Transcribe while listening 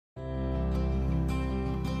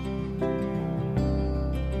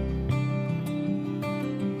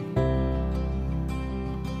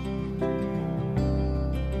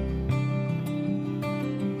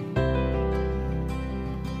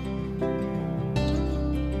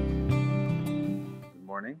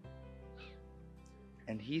morning.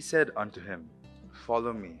 And he said unto him,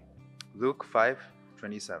 Follow me. Luke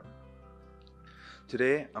 5:27.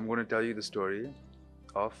 Today, I'm going to tell you the story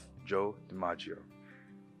of Joe DiMaggio.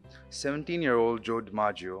 17-year-old Joe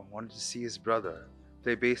DiMaggio wanted to see his brother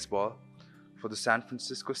play baseball for the San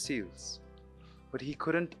Francisco Seals, but he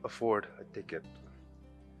couldn't afford a ticket.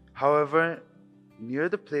 However, near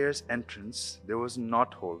the player's entrance, there was a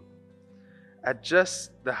knothole at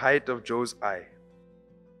just the height of Joe's eye.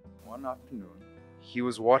 One afternoon, he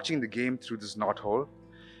was watching the game through this knothole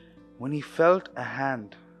when he felt a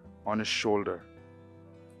hand on his shoulder.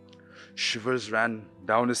 Shivers ran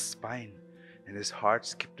down his spine and his heart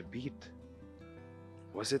skipped a beat.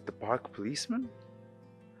 Was it the park policeman?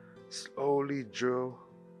 Slowly, Joe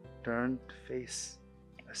turned to face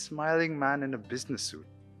a smiling man in a business suit.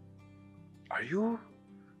 Are you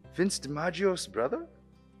Vince DiMaggio's brother?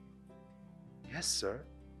 Yes, sir,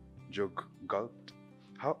 Joe gulped.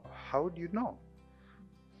 How do you know?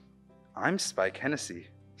 I'm Spike Hennessy,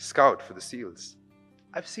 scout for the Seals.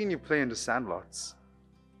 I've seen you play in the sandlots.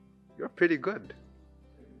 You're pretty good.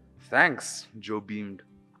 Thanks, Joe beamed.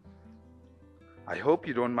 I hope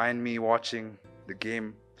you don't mind me watching the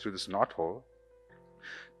game through this knothole.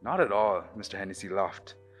 Not at all, Mr. Hennessy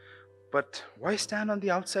laughed. But why stand on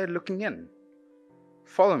the outside looking in?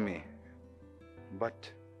 Follow me.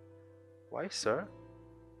 But why, sir?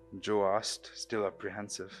 Joe asked, still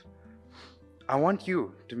apprehensive. I want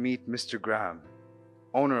you to meet Mr. Graham,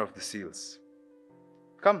 owner of the Seals.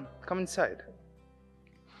 Come inside.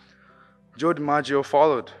 Joe DiMaggio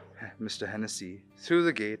followed Mr. Hennessy through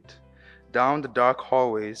the gate, down the dark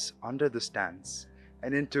hallways under the stands,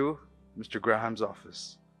 and into Mr. Graham's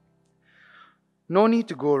office. No need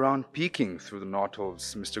to go around peeking through the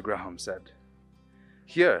knotholes, Mr. Graham said.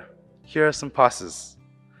 Here are some passes.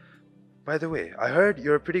 By the way, I heard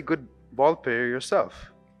you're a pretty good ball player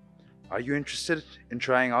yourself. Are you interested in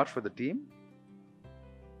trying out for the team?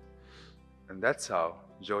 And that's how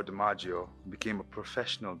Joe DiMaggio became a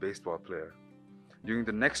professional baseball player. During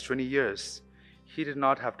the next 20 years, he did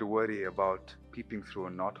not have to worry about peeping through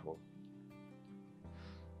a knothole.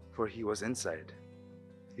 For he was inside.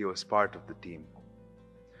 He was part of the team.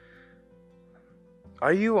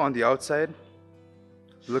 Are you on the outside,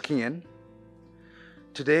 looking in?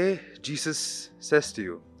 Today, Jesus says to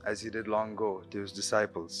you, as he did long ago to his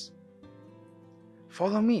disciples,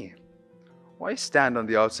 Follow me. Why stand on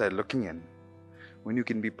the outside looking in when you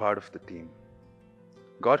can be part of the team?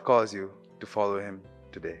 God calls you to follow him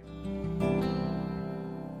today.